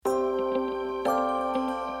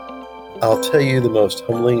I'll tell you the most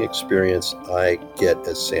humbling experience I get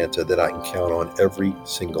as Santa that I can count on every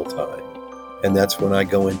single time. And that's when I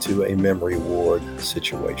go into a memory ward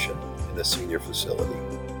situation in a senior facility.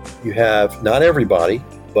 You have, not everybody,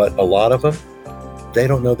 but a lot of them, they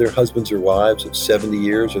don't know their husbands or wives of 70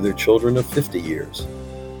 years or their children of 50 years.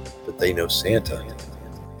 But they know Santa.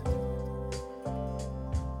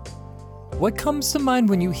 What comes to mind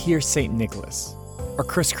when you hear St. Nicholas, or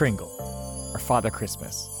Kris Kringle, or Father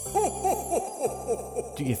Christmas?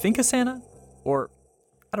 Do you think of Santa? Or,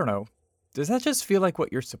 I don't know, does that just feel like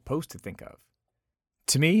what you're supposed to think of?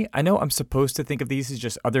 To me, I know I'm supposed to think of these as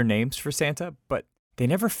just other names for Santa, but they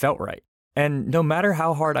never felt right. And no matter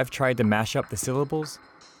how hard I've tried to mash up the syllables,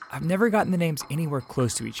 I've never gotten the names anywhere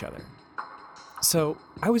close to each other. So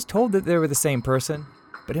I was told that they were the same person,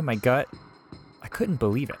 but in my gut, I couldn't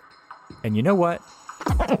believe it. And you know what?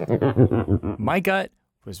 My gut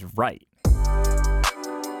was right.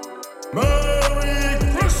 Merry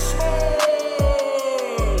Christmas!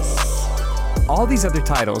 All these other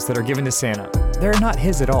titles that are given to Santa, they're not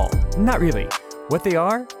his at all. Not really. What they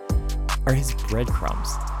are his breadcrumbs.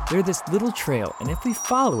 They're this little trail, and if we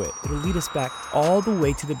follow it, it'll lead us back all the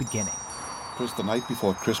way to the beginning. It was the night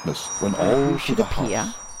before Christmas when all should to the appear,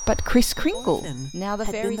 house. but Kris Kringle. Now the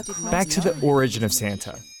fairies did not Back to the origin of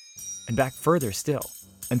Santa, and back further still,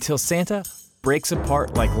 until Santa breaks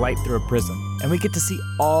apart like light through a prism, and we get to see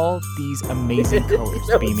all these amazing colors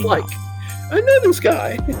beaming like, up. I know this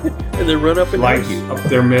guy. And they run up and Lights hug you. up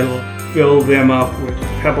their middle, fill them up with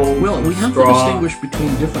pebbles Well, and we have straw. to distinguish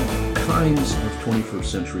between different kinds of 21st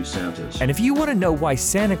century Santas. And if you want to know why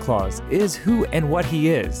Santa Claus is who and what he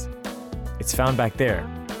is, it's found back there,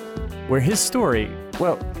 where his story,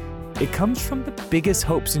 well, it comes from the biggest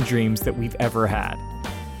hopes and dreams that we've ever had.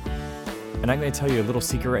 And I'm going to tell you a little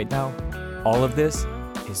secret right now. All of this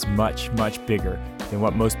is much, much bigger than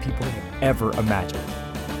what most people have ever imagined.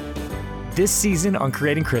 This season on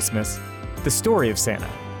Creating Christmas, the story of Santa.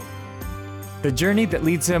 The journey that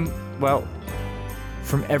leads him, well,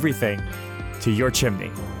 from everything to your chimney.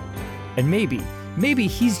 And maybe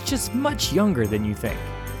he's just much younger than you think.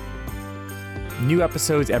 New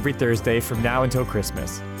episodes every Thursday from now until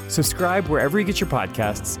Christmas. Subscribe wherever you get your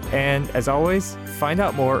podcasts. And as always, find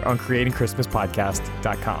out more on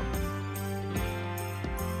creatingchristmaspodcast.com.